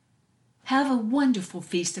Have a wonderful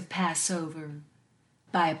feast of Passover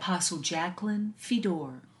by Apostle Jacqueline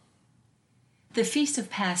Fedor. The Feast of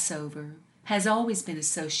Passover has always been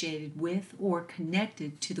associated with or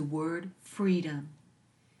connected to the word freedom.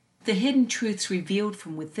 The hidden truths revealed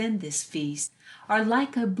from within this feast are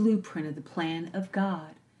like a blueprint of the plan of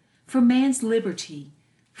God for man's liberty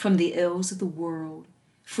from the ills of the world,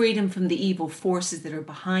 freedom from the evil forces that are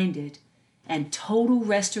behind it, and total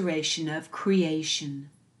restoration of creation.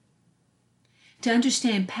 To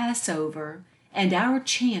understand Passover and our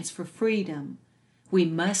chance for freedom, we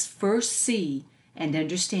must first see and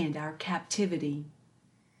understand our captivity.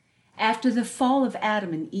 After the fall of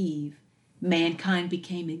Adam and Eve, mankind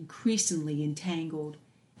became increasingly entangled,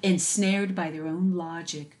 ensnared by their own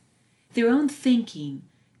logic, their own thinking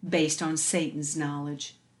based on Satan's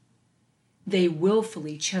knowledge. They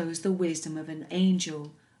willfully chose the wisdom of an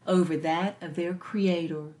angel over that of their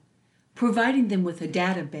Creator, providing them with a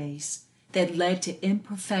database that led to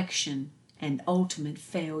imperfection and ultimate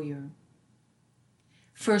failure.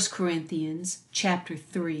 1 Corinthians chapter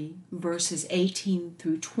 3, verses 18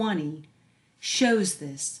 through 20 shows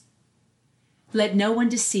this. Let no one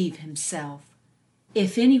deceive himself.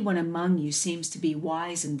 If anyone among you seems to be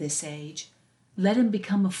wise in this age, let him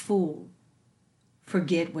become a fool.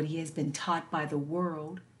 Forget what he has been taught by the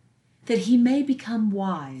world, that he may become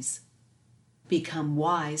wise. Become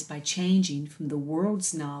wise by changing from the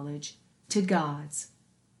world's knowledge to God's.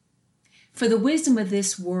 For the wisdom of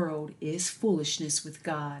this world is foolishness with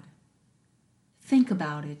God. Think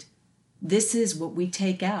about it. This is what we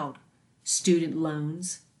take out, student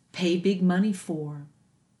loans, pay big money for.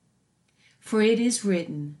 For it is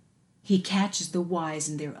written, He catches the wise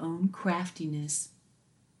in their own craftiness.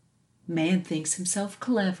 Man thinks himself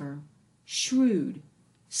clever, shrewd,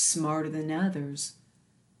 smarter than others,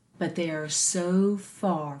 but they are so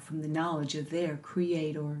far from the knowledge of their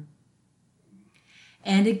Creator.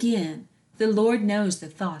 And again, the Lord knows the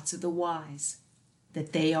thoughts of the wise,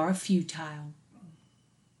 that they are futile.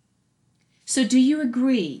 So do you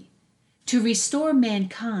agree? To restore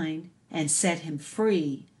mankind and set him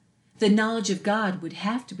free, the knowledge of God would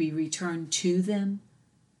have to be returned to them.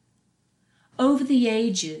 Over the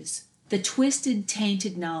ages, the twisted,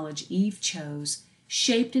 tainted knowledge Eve chose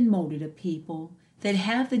shaped and molded a people that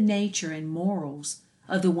have the nature and morals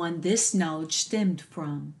of the one this knowledge stemmed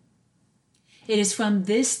from. It is from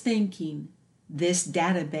this thinking, this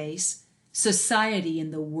database, society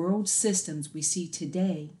and the world systems we see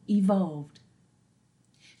today evolved.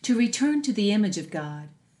 To return to the image of God,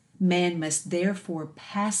 man must therefore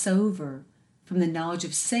pass over from the knowledge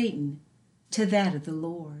of Satan to that of the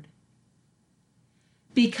Lord.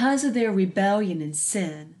 Because of their rebellion and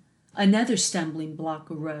sin, another stumbling block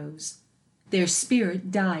arose. Their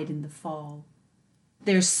spirit died in the fall.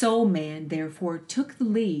 Their soul man therefore took the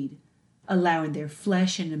lead, allowing their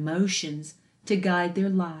flesh and emotions to guide their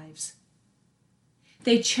lives.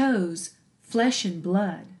 They chose flesh and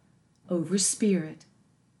blood over spirit.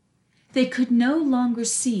 They could no longer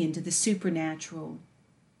see into the supernatural,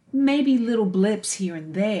 maybe little blips here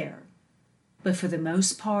and there, but for the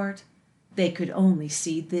most part, they could only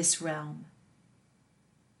see this realm.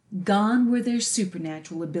 Gone were their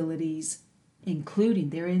supernatural abilities, including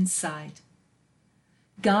their insight.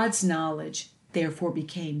 God's knowledge therefore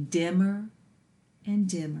became dimmer and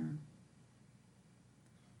dimmer.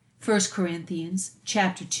 1 Corinthians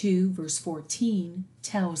chapter 2, verse 14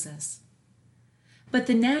 tells us, But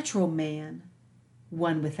the natural man,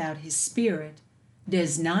 one without his spirit,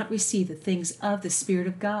 does not receive the things of the Spirit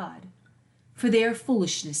of God, for they are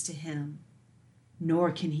foolishness to him,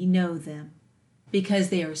 nor can he know them, because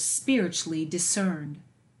they are spiritually discerned.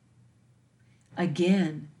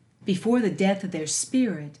 Again, before the death of their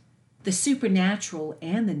spirit, the supernatural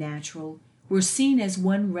and the natural were seen as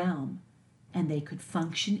one realm, and they could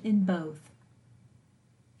function in both.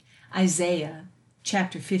 Isaiah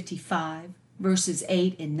chapter 55, verses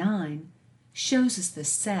 8 and 9 shows us the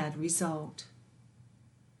sad result.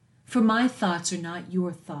 For my thoughts are not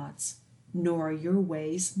your thoughts, nor are your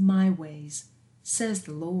ways my ways, says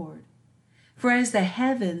the Lord. For as the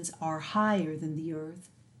heavens are higher than the earth,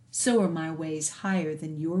 so are my ways higher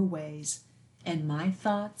than your ways, and my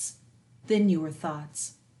thoughts than your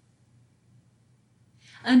thoughts.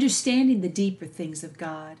 Understanding the deeper things of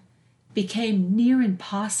God became near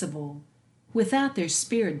impossible without their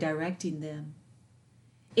spirit directing them.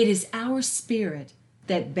 It is our spirit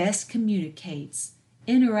that best communicates,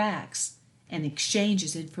 interacts, and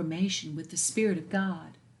exchanges information with the Spirit of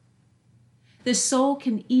God. The soul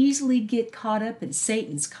can easily get caught up in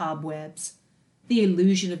Satan's cobwebs, the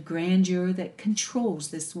illusion of grandeur that controls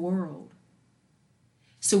this world.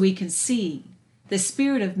 So we can see The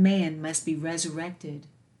spirit of man must be resurrected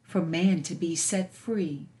for man to be set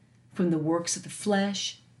free from the works of the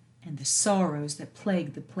flesh and the sorrows that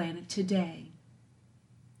plague the planet today.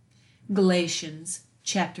 Galatians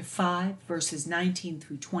chapter 5 verses 19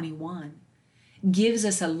 through 21 gives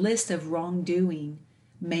us a list of wrongdoing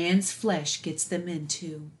man's flesh gets them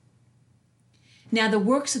into. Now the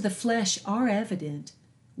works of the flesh are evident,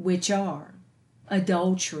 which are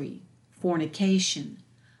adultery, fornication,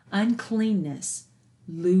 uncleanness,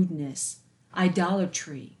 lewdness,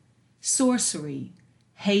 idolatry, sorcery,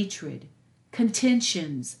 hatred,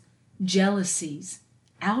 contentions, jealousies,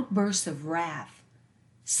 outbursts of wrath,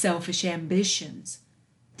 selfish ambitions,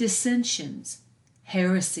 dissensions,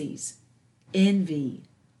 heresies, envy,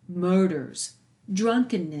 murders,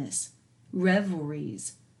 drunkenness,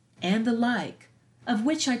 revelries, and the like, of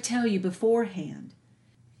which I tell you beforehand,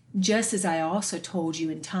 just as I also told you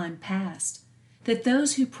in time past, that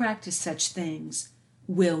those who practice such things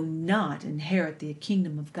will not inherit the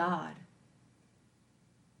kingdom of God.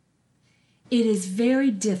 It is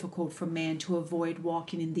very difficult for man to avoid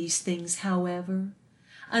walking in these things, however,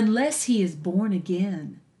 unless he is born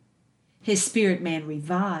again, his spirit man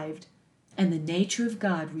revived, and the nature of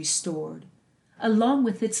God restored, along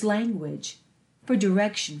with its language, for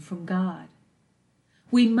direction from God.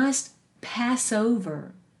 We must pass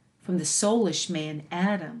over from the soulish man,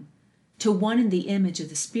 Adam, to one in the image of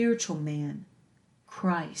the spiritual man,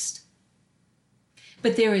 Christ.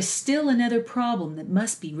 But there is still another problem that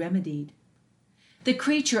must be remedied. The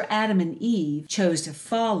creature Adam and Eve chose to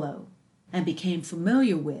follow and became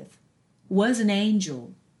familiar with was an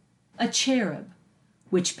angel, a cherub,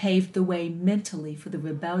 which paved the way mentally for the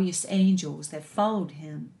rebellious angels that followed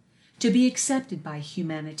him to be accepted by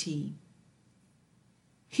humanity.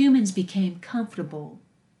 Humans became comfortable,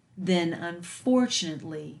 then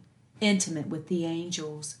unfortunately intimate with the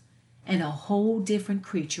angels, and a whole different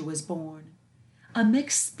creature was born, a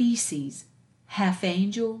mixed species, half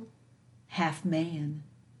angel, half man.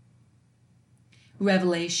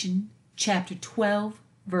 Revelation chapter 12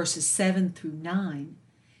 verses 7 through 9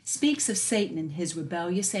 speaks of Satan and his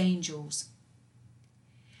rebellious angels.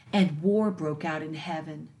 And war broke out in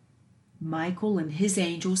heaven. Michael and his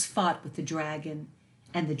angels fought with the dragon,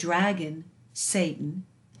 and the dragon, Satan,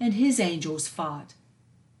 and his angels fought.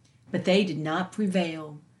 But they did not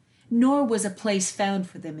prevail, nor was a place found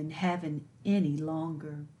for them in heaven any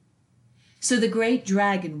longer. So the great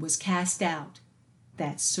dragon was cast out,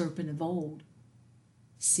 that serpent of old.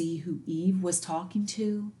 See who Eve was talking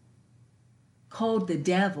to? Called the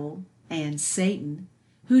devil and Satan,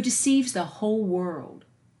 who deceives the whole world.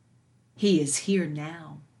 He is here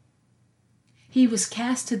now. He was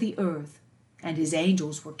cast to the earth, and his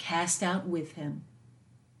angels were cast out with him.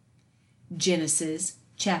 Genesis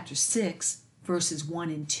chapter 6, verses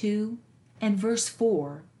 1 and 2, and verse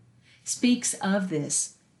 4 speaks of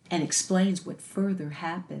this and explains what further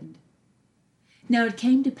happened. Now it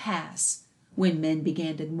came to pass, when men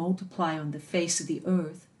began to multiply on the face of the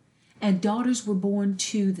earth, and daughters were born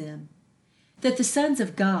to them, that the sons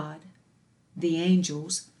of God, the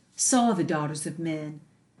angels, saw the daughters of men,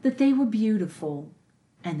 that they were beautiful,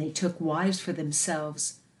 and they took wives for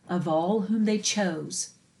themselves of all whom they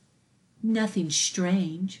chose. Nothing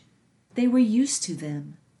strange, they were used to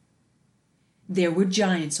them. There were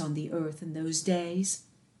giants on the earth in those days,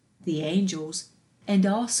 the angels, and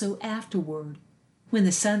also afterward, when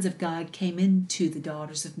the sons of God came into the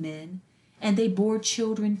daughters of men, and they bore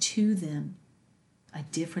children to them. A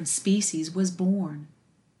different species was born.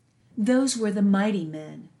 Those were the mighty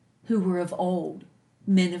men who were of old,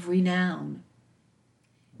 men of renown.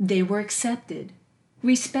 They were accepted,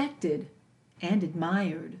 respected, and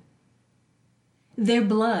admired. Their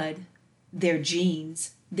blood, their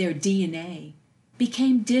genes, their DNA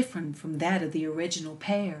became different from that of the original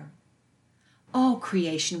pair. All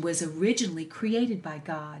creation was originally created by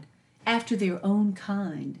God after their own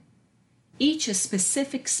kind, each a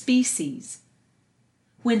specific species.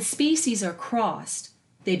 When species are crossed,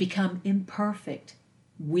 they become imperfect,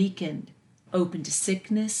 weakened, open to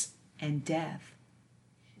sickness and death.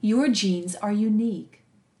 Your genes are unique.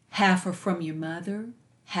 Half are from your mother,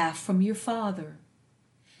 half from your father.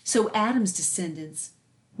 So Adam's descendants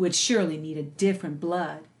would surely need a different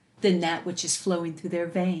blood than that which is flowing through their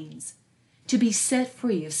veins to be set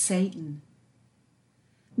free of Satan.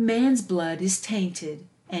 Man's blood is tainted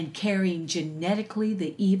and carrying genetically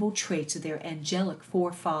the evil traits of their angelic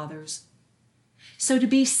forefathers. So to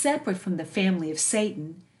be separate from the family of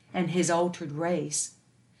Satan and his altered race,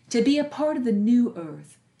 to be a part of the new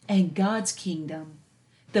earth and God's kingdom,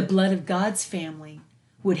 the blood of God's family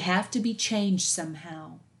would have to be changed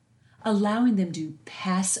somehow, allowing them to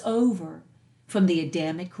pass over from the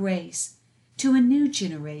Adamic race to a new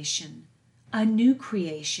generation, a new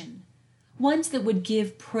creation, ones that would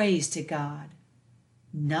give praise to God,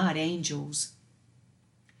 not angels.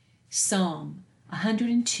 Psalm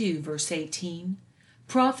 102, verse 18,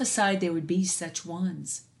 prophesied there would be such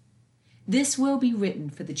ones. This will be written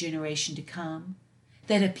for the generation to come,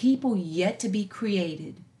 that a people yet to be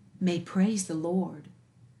created may praise the Lord.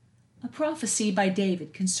 A prophecy by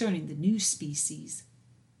David concerning the new species.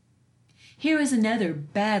 Here is another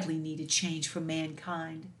badly needed change for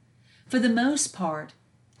mankind. For the most part,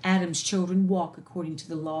 Adam's children walk according to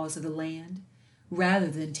the laws of the land, rather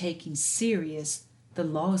than taking serious the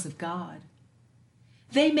laws of God.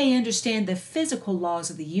 They may understand the physical laws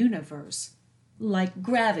of the universe, like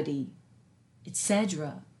gravity,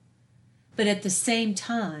 etc., but at the same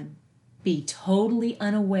time be totally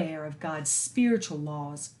unaware of God's spiritual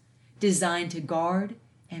laws designed to guard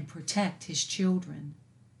and protect His children.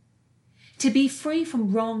 To be free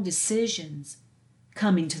from wrong decisions,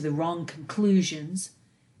 coming to the wrong conclusions,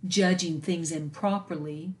 judging things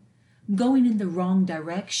improperly, going in the wrong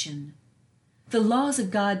direction, the laws of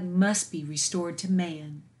God must be restored to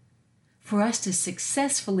man for us to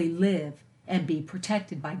successfully live and be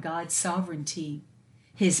protected by God's sovereignty,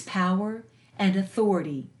 His power and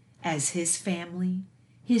authority as His family,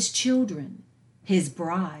 His children, His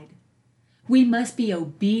bride. We must be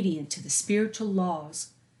obedient to the spiritual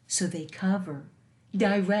laws so they cover,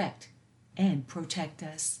 direct, and protect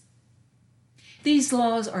us. These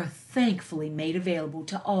laws are thankfully made available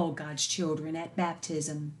to all God's children at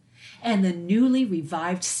baptism, and the newly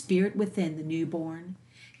revived spirit within the newborn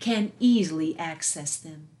can easily access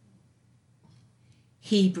them.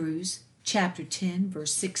 Hebrews chapter 10,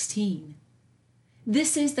 verse 16.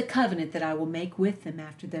 This is the covenant that I will make with them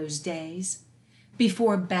after those days.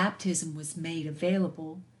 Before baptism was made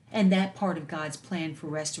available, and that part of God's plan for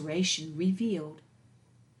restoration revealed.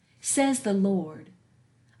 Says the Lord,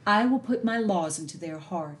 I will put my laws into their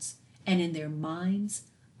hearts, and in their minds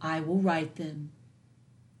I will write them.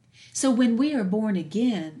 So when we are born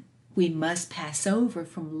again, we must pass over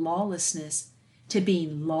from lawlessness to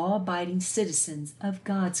being law-abiding citizens of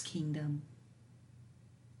God's kingdom.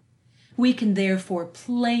 We can therefore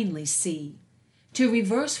plainly see, to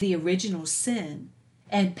reverse the original sin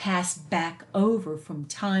and pass back over from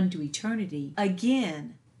time to eternity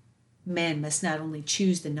again, man must not only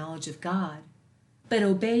choose the knowledge of God, but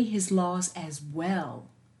obey His laws as well.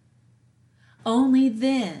 Only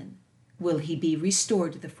then will he be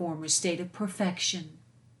restored to the former state of perfection.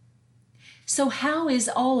 So how is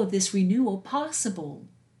all of this renewal possible?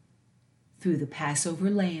 Through the Passover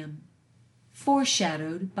lamb,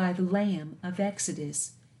 foreshadowed by the Lamb of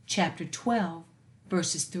Exodus, chapter 12,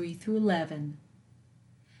 verses 3 through 11.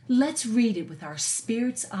 Let's read it with our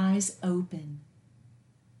spirit's eyes open.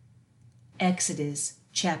 Exodus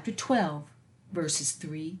chapter 12, verses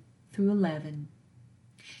 3 through 11.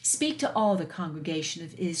 Speak to all the congregation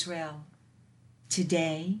of Israel.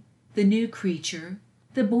 Today, the new creature,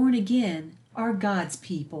 the born again, are God's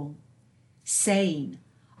people, saying,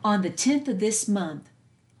 on the 10th of this month,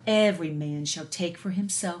 every man shall take for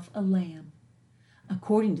himself a lamb,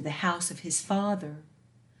 according to the house of his father,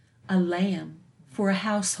 a lamb for a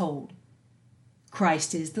household.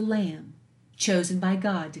 Christ is the lamb, chosen by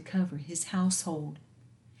God to cover his household.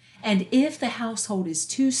 And if the household is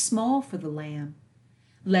too small for the lamb,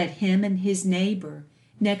 let him and his neighbor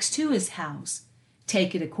next to his house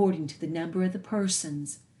take it according to the number of the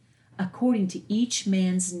persons, according to each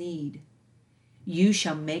man's need. You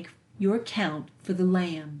shall make your count for the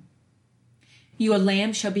lamb. Your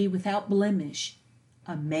lamb shall be without blemish,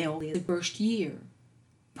 a male of the first year,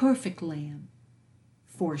 perfect lamb,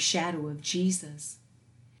 foreshadow of Jesus.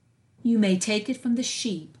 You may take it from the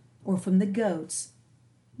sheep or from the goats.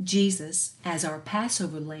 Jesus, as our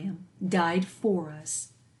Passover lamb, died for us.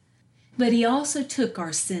 But he also took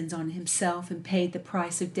our sins on himself and paid the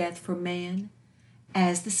price of death for man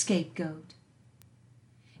as the scapegoat.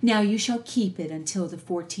 Now you shall keep it until the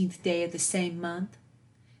 14th day of the same month.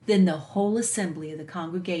 Then the whole assembly of the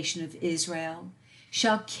congregation of Israel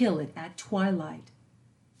shall kill it at twilight,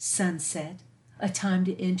 sunset, a time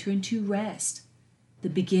to enter into rest, the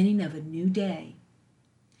beginning of a new day.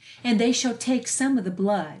 And they shall take some of the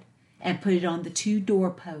blood and put it on the 2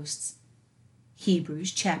 doorposts.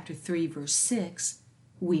 Hebrews chapter 3, verse 6,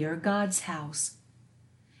 we are God's house.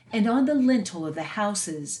 And on the lintel of the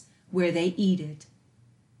houses where they eat it.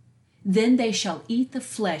 Then they shall eat the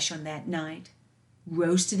flesh on that night,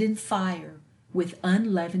 roasted in fire with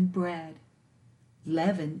unleavened bread.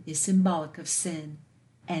 Leaven is symbolic of sin,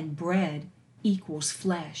 and bread equals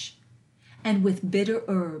flesh, and with bitter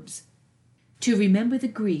herbs, to remember the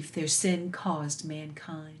grief their sin caused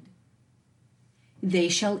mankind. They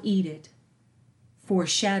shall eat it,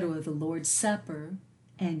 foreshadow of the Lord's Supper,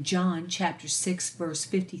 and John chapter 6 verse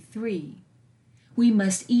 53. We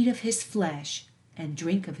must eat of his flesh and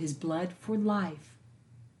drink of his blood for life.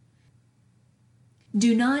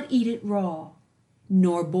 Do not eat it raw,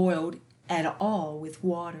 nor boiled at all with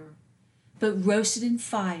water, but roasted in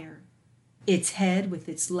fire, its head with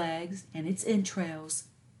its legs and its entrails.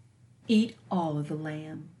 Eat all of the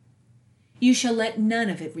lamb. You shall let none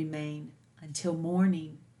of it remain until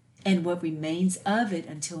morning, and what remains of it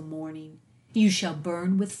until morning you shall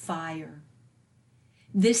burn with fire.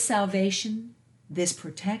 This salvation, this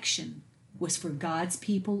protection, was for God's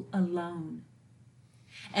people alone.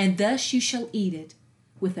 And thus you shall eat it,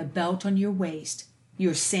 with a belt on your waist,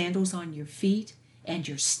 your sandals on your feet, and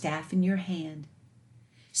your staff in your hand.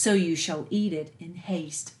 So you shall eat it in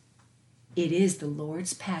haste. It is the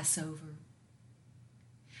Lord's Passover.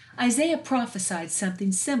 Isaiah prophesied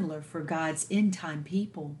something similar for God's end-time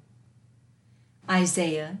people.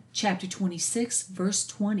 Isaiah chapter 26, verse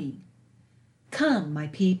 20. Come, my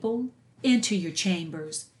people, enter your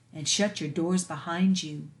chambers, and shut your doors behind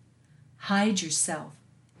you. Hide yourself,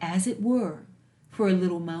 as it were, for a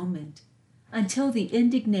little moment, until the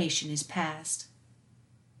indignation is past.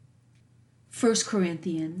 1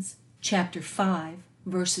 Corinthians chapter 5,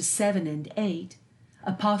 verses 7 and 8,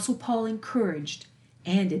 Apostle Paul encouraged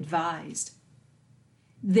and advised.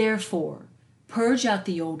 Therefore, purge out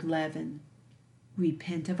the old leaven,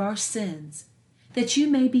 repent of our sins, that you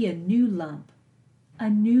may be a new lump, a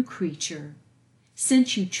new creature,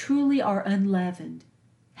 since you truly are unleavened,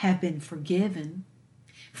 have been forgiven.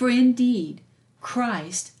 For indeed,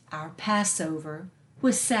 Christ, our Passover,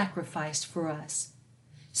 was sacrificed for us,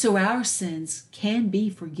 so our sins can be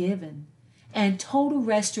forgiven and total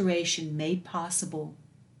restoration made possible.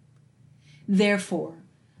 Therefore,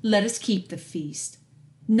 let us keep the feast,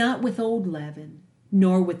 not with old leaven,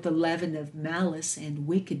 nor with the leaven of malice and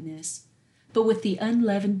wickedness, but with the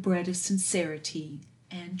unleavened bread of sincerity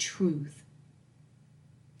and truth.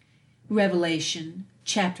 Revelation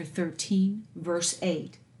chapter 13, verse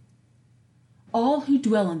 8. All who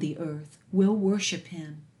dwell on the earth will worship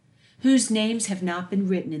him, whose names have not been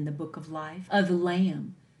written in the book of life of the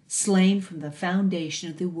Lamb, slain from the foundation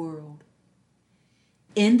of the world.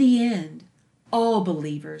 In the end, all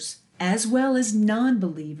believers, as well as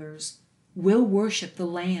non-believers, will worship the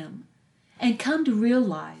Lamb and come to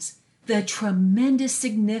realize the tremendous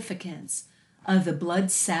significance of the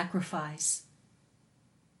blood sacrifice.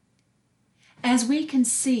 As we can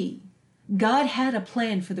see, God had a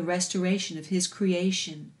plan for the restoration of his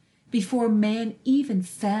creation before man even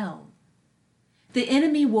fell. The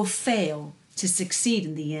enemy will fail to succeed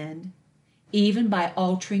in the end, even by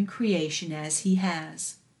altering creation as he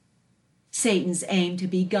has. Satan's aim to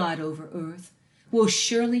be God over earth will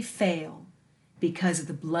surely fail because of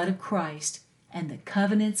the blood of Christ and the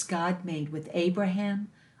covenants God made with Abraham,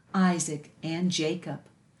 Isaac, and Jacob,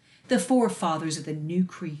 the forefathers of the new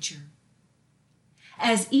creature.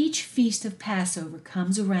 As each feast of Passover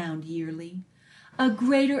comes around yearly, a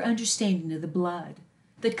greater understanding of the blood,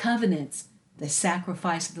 the covenants, the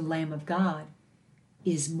sacrifice of the Lamb of God,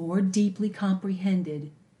 is more deeply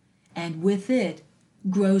comprehended, and with it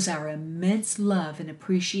grows our immense love and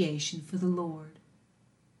appreciation for the Lord.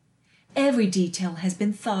 Every detail has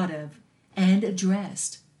been thought of and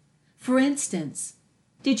addressed. For instance,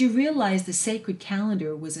 did you realize the sacred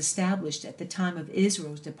calendar was established at the time of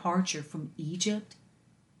Israel's departure from Egypt?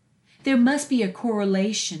 There must be a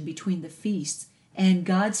correlation between the feasts and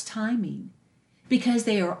God's timing, because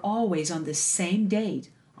they are always on the same date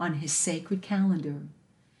on his sacred calendar,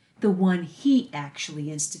 the one he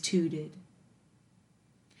actually instituted.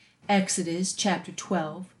 Exodus chapter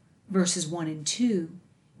 12, verses 1 and 2,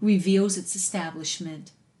 reveals its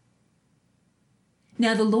establishment.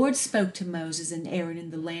 Now the Lord spoke to Moses and Aaron in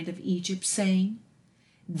the land of Egypt, saying,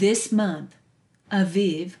 This month,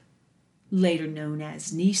 Aviv, later known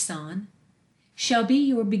as Nisan, shall be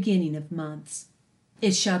your beginning of months.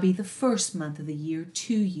 It shall be the first month of the year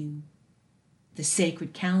to you. The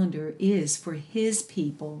sacred calendar is for his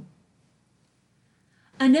people.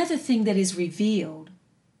 Another thing that is revealed,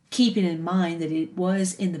 keeping in mind that it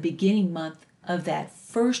was in the beginning month of that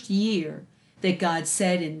first year that God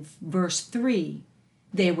said in verse 3,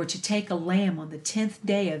 they were to take a lamb on the 10th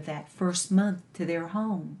day of that first month to their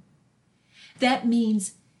home. That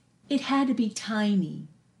means it had to be tiny,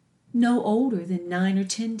 no older than 9 or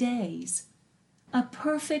 10 days, a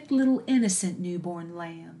perfect little innocent newborn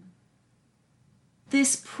lamb.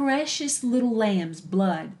 This precious little lamb's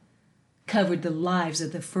blood covered the lives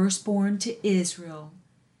of the firstborn to Israel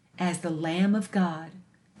as the Lamb of God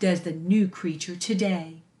does the new creature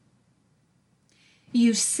today.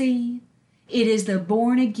 You see, it is the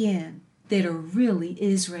born again that are really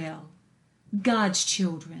Israel, God's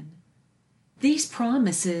children. These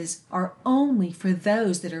promises are only for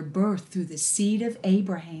those that are birthed through the seed of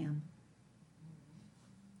Abraham.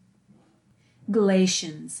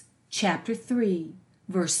 Galatians chapter 3,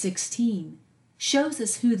 verse 16 shows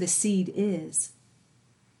us who the seed is.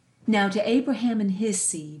 Now to Abraham and his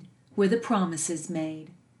seed were the promises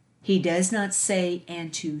made. He does not say,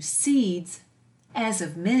 and to seeds, as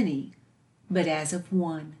of many, but as of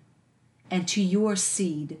one, and to your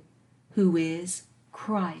seed, who is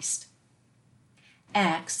Christ.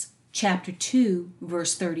 Acts chapter 2,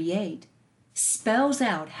 verse 38 spells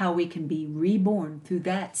out how we can be reborn through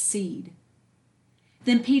that seed.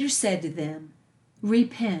 Then Peter said to them,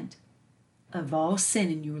 repent of all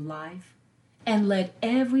sin in your life, and let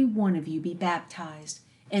every one of you be baptized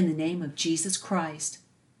in the name of Jesus Christ,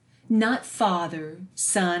 not Father,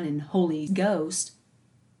 Son, and Holy Ghost.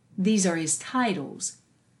 These are his titles,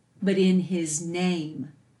 but in his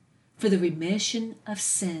name, for the remission of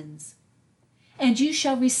sins. And you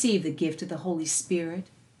shall receive the gift of the Holy Spirit.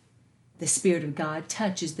 The Spirit of God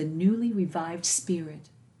touches the newly revived spirit.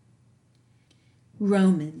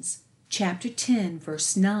 Romans chapter 10,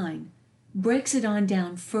 verse 9 breaks it on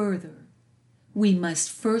down further. We must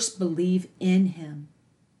first believe in him.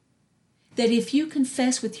 That if you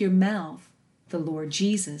confess with your mouth the Lord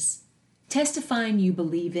Jesus, testifying you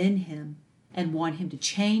believe in him and want him to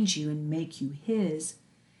change you and make you his,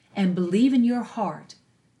 and believe in your heart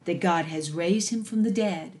that God has raised him from the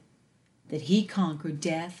dead, that he conquered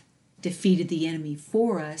death, defeated the enemy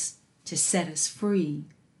for us to set us free,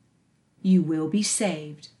 you will be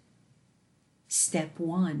saved. Step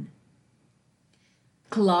 1.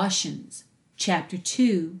 Colossians chapter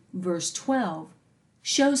 2, verse 12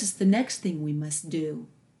 shows us the next thing we must do.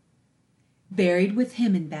 Buried with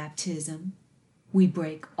him in baptism, we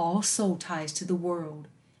break all soul ties to the world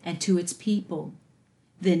and to its people,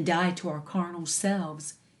 then die to our carnal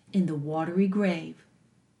selves in the watery grave,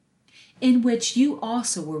 in which you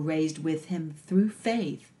also were raised with him through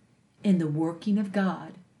faith in the working of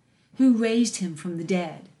God, who raised him from the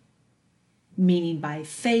dead, meaning by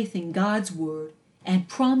faith in God's word and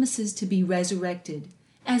promises to be resurrected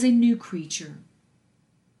as a new creature.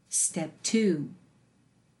 Step 2.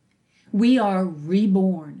 We are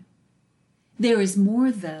reborn. There is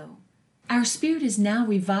more, though. Our spirit is now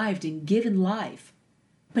revived and given life,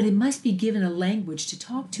 but it must be given a language to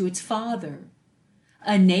talk to its Father,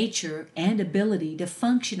 a nature and ability to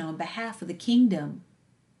function on behalf of the kingdom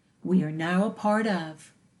we are now a part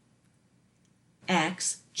of.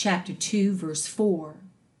 Acts chapter 2, verse 4.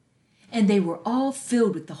 And they were all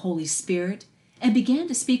filled with the Holy Spirit and began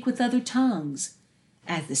to speak with other tongues,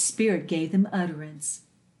 as the Spirit gave them utterance.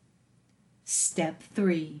 Step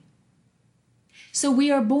 3. So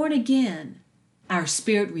we are born again, our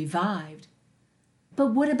spirit revived. But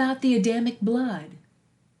what about the Adamic blood?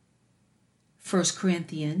 1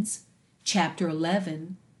 Corinthians chapter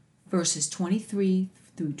 11, verses 23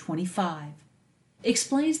 through 25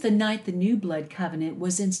 explains the night the new blood covenant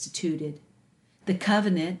was instituted, the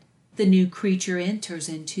covenant the new creature enters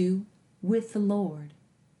into with the Lord.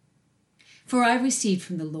 For I received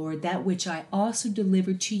from the Lord that which I also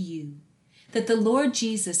delivered to you, that the Lord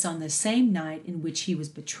Jesus on the same night in which he was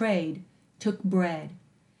betrayed took bread,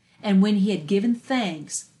 and when he had given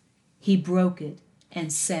thanks, he broke it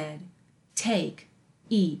and said, Take,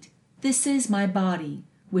 eat, this is my body,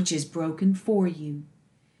 which is broken for you.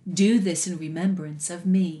 Do this in remembrance of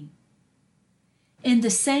me. In the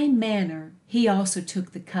same manner, he also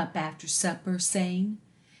took the cup after supper, saying,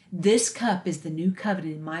 This cup is the new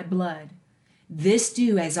covenant in my blood. This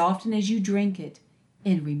do as often as you drink it,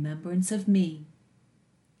 in remembrance of me.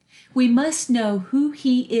 We must know who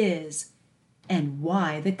he is and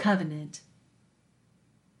why the covenant.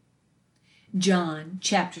 John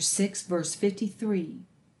chapter 6, verse 53.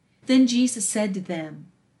 Then Jesus said to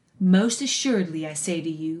them, Most assuredly I say to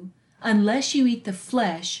you, unless you eat the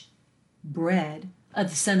flesh, bread, of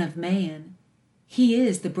the Son of Man, he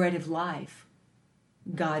is the bread of life,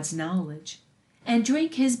 God's knowledge, and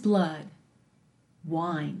drink his blood,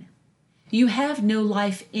 wine. You have no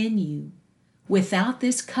life in you. Without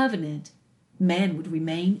this covenant, man would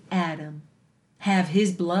remain Adam, have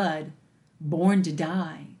his blood, born to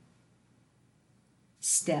die.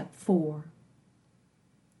 Step 4.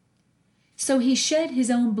 So he shed his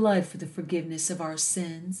own blood for the forgiveness of our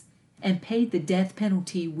sins and paid the death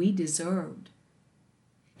penalty we deserved.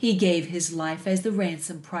 He gave his life as the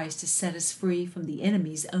ransom price to set us free from the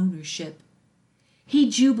enemy's ownership. He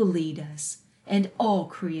jubileed us, and all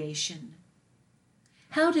creation.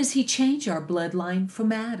 How does he change our bloodline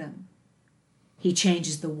from Adam? He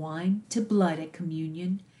changes the wine to blood at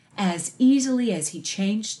communion as easily as he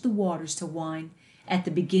changed the waters to wine at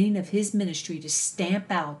the beginning of his ministry to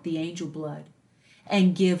stamp out the angel blood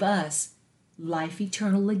and give us life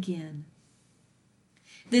eternal again.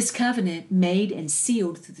 This covenant, made and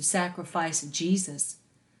sealed through the sacrifice of Jesus,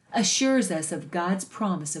 assures us of God's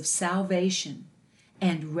promise of salvation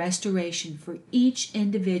and restoration for each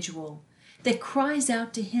individual that cries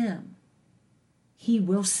out to him. He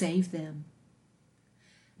will save them.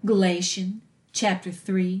 Galatians chapter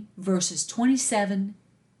 3, verses 27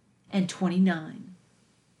 and 29.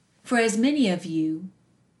 For as many of you,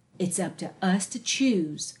 it's up to us to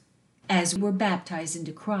choose, as we were baptized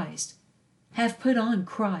into Christ, have put on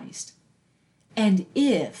Christ. And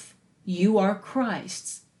if you are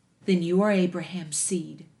Christ's, then you are Abraham's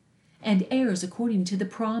seed, and heirs according to the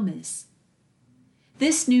promise.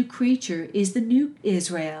 This new creature is the new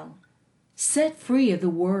Israel, set free of the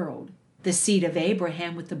world, the seed of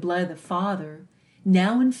Abraham with the blood of the Father,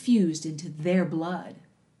 now infused into their blood.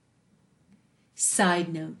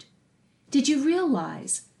 Side note, did you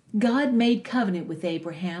realize God made covenant with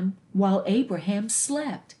Abraham while Abraham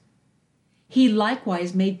slept? He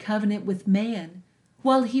likewise made covenant with man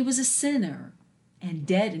while he was a sinner and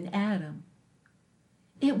dead in Adam.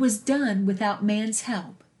 It was done without man's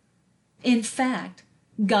help. In fact,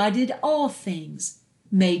 God did all things,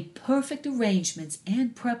 made perfect arrangements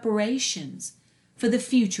and preparations for the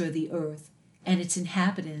future of the earth and its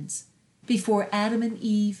inhabitants before Adam and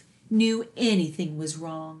Eve knew anything was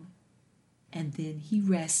wrong. And then he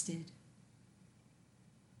rested.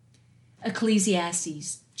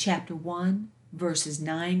 Ecclesiastes chapter 1, verses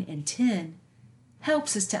 9 and 10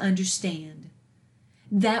 helps us to understand.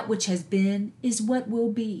 That which has been is what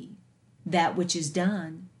will be. That which is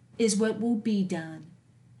done is what will be done.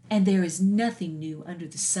 And there is nothing new under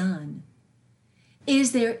the sun.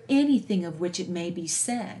 Is there anything of which it may be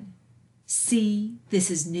said, see,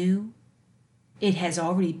 this is new? It has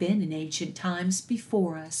already been in ancient times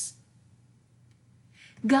before us.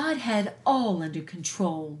 God had all under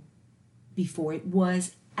control before it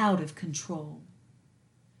was out of control.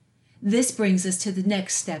 This brings us to the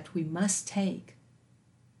next step we must take.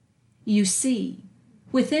 You see,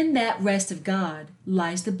 within that rest of God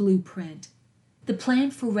lies the blueprint, the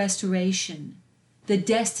plan for restoration, the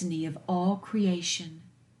destiny of all creation.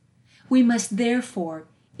 We must therefore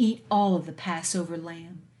eat all of the Passover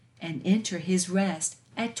lamb and enter his rest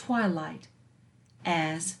at twilight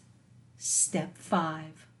as step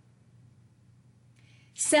 5.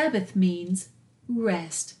 Sabbath means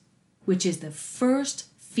rest, which is the first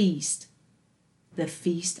feast, the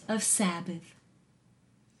Feast of Sabbath.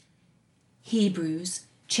 Hebrews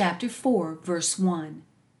chapter 4, verse 1.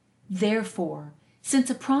 Therefore, since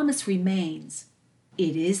a promise remains,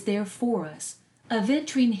 it is there for us of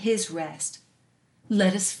entering his rest.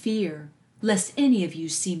 Let us fear, lest any of you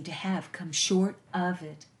seem to have come short of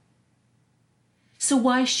it. So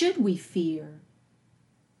why should we fear?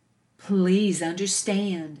 Please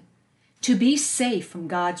understand, to be safe from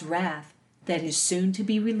God's wrath that is soon to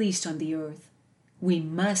be released on the earth, we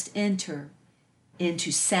must enter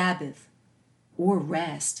into Sabbath or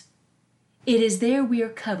rest. It is there we are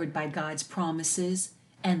covered by God's promises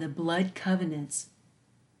and the blood covenants.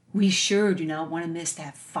 We sure do not want to miss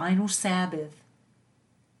that final Sabbath.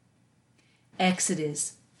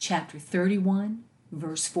 Exodus chapter 31,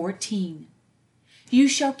 verse 14. You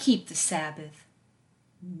shall keep the Sabbath,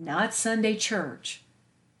 not Sunday church.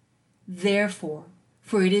 Therefore,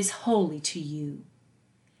 for it is holy to you.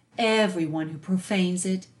 Everyone who profanes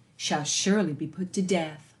it shall surely be put to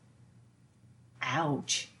death.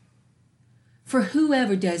 Ouch! For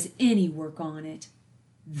whoever does any work on it,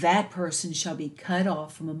 that person shall be cut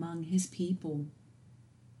off from among his people.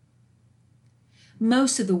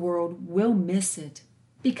 Most of the world will miss it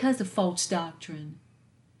because of false doctrine.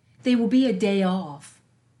 They will be a day off.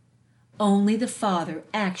 Only the Father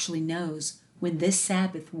actually knows when this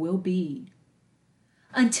Sabbath will be.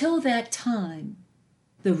 Until that time,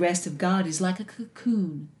 the rest of God is like a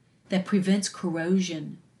cocoon that prevents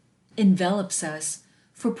corrosion, envelops us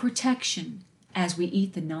for protection as we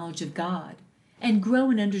eat the knowledge of God and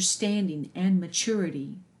grow in understanding and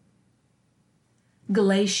maturity.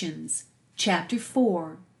 Galatians chapter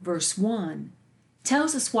 4, verse 1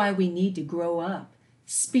 tells us why we need to grow up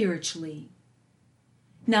spiritually.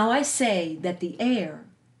 Now I say that the heir,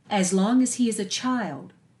 as long as he is a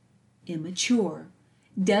child, immature,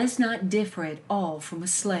 does not differ at all from a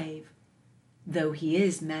slave, though he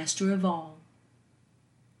is master of all.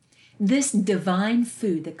 This divine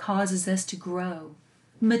food that causes us to grow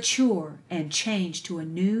mature, and changed to a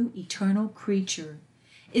new eternal creature,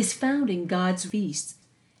 is found in God's feasts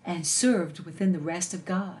and served within the rest of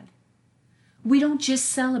God. We don't just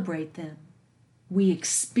celebrate them, we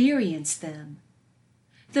experience them.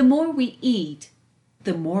 The more we eat,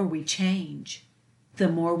 the more we change. The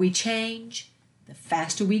more we change, the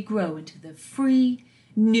faster we grow into the free,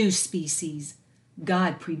 new species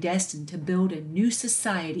God predestined to build a new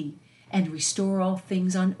society and restore all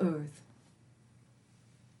things on earth.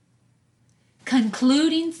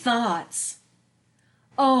 Concluding thoughts.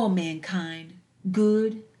 All mankind,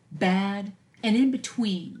 good, bad, and in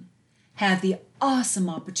between, have the awesome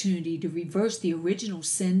opportunity to reverse the original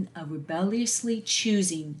sin of rebelliously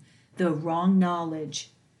choosing the wrong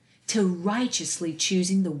knowledge, to righteously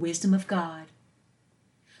choosing the wisdom of God.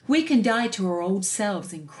 We can die to our old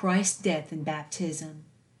selves in Christ's death and baptism.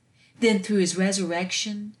 Then through his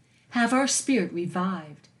resurrection, have our spirit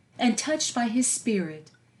revived and touched by his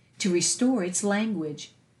Spirit to restore its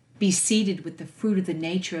language, be seated with the fruit of the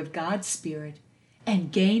nature of God's Spirit,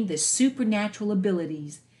 and gain the supernatural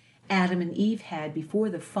abilities Adam and Eve had before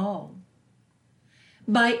the fall.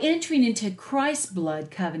 By entering into Christ's blood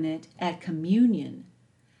covenant at communion,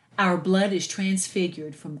 our blood is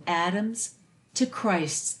transfigured from Adam's to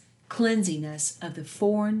Christ's, cleansing us of the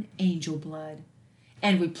foreign angel blood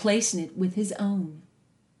and replacing it with his own.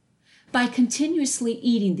 By continuously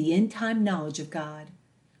eating the end-time knowledge of God,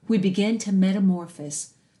 we begin to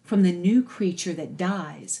metamorphose from the new creature that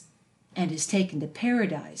dies and is taken to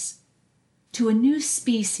paradise to a new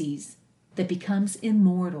species that becomes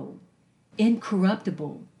immortal,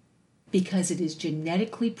 incorruptible, because it is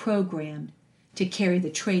genetically programmed to carry the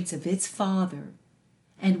traits of its Father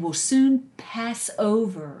and will soon pass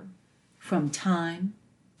over from time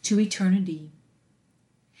to eternity.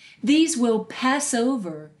 These will pass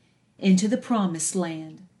over into the promised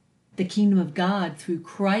land, the kingdom of God through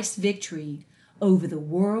Christ's victory over the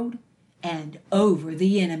world and over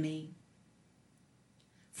the enemy.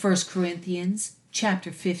 1 Corinthians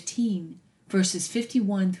chapter 15, verses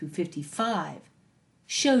 51 through 55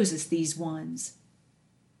 shows us these ones.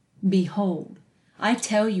 Behold, I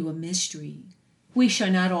tell you a mystery. We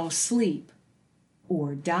shall not all sleep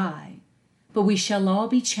or die, but we shall all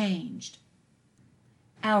be changed.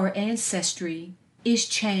 Our ancestry is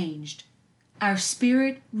changed, our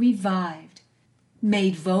spirit revived,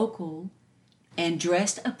 made vocal and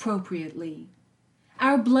dressed appropriately,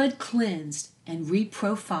 our blood cleansed and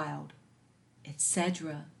reprofiled,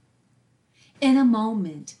 etc. In a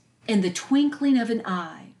moment, in the twinkling of an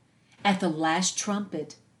eye, at the last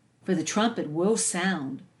trumpet, for the trumpet will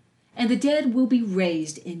sound, and the dead will be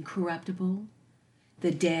raised incorruptible,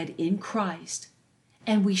 the dead in Christ,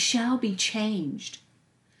 and we shall be changed.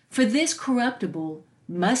 For this corruptible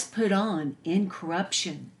must put on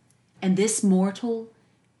incorruption, and this mortal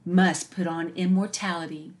must put on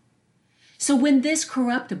immortality. So when this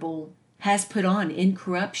corruptible has put on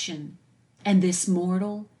incorruption, and this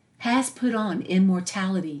mortal has put on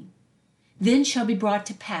immortality, then shall be brought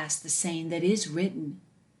to pass the saying that is written,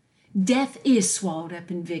 Death is swallowed up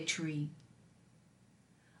in victory.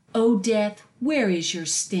 O death, where is your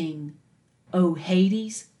sting? O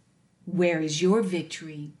Hades, where is your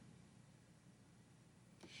victory?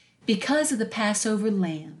 Because of the Passover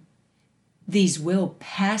lamb, these will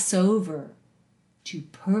pass over to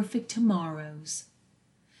perfect tomorrows,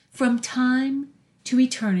 from time to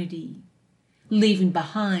eternity, leaving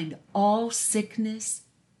behind all sickness,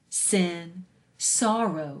 sin,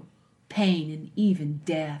 sorrow, pain, and even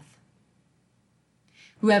death.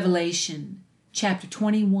 Revelation chapter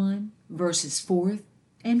 21, verses 4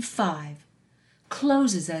 and 5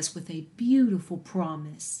 closes us with a beautiful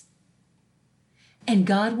promise. And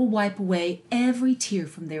God will wipe away every tear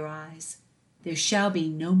from their eyes. There shall be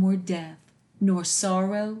no more death, nor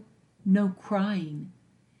sorrow, no crying.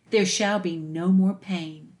 There shall be no more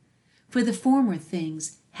pain, for the former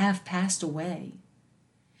things have passed away.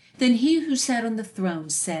 Then he who sat on the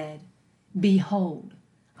throne said, Behold,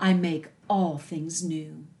 I make all things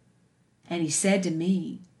new. And he said to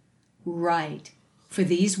me, Write, for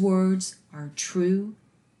these words are true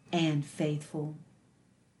and faithful.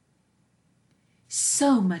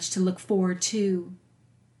 So much to look forward to,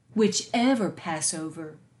 whichever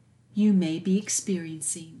Passover you may be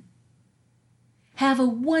experiencing. Have a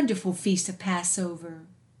wonderful feast of Passover.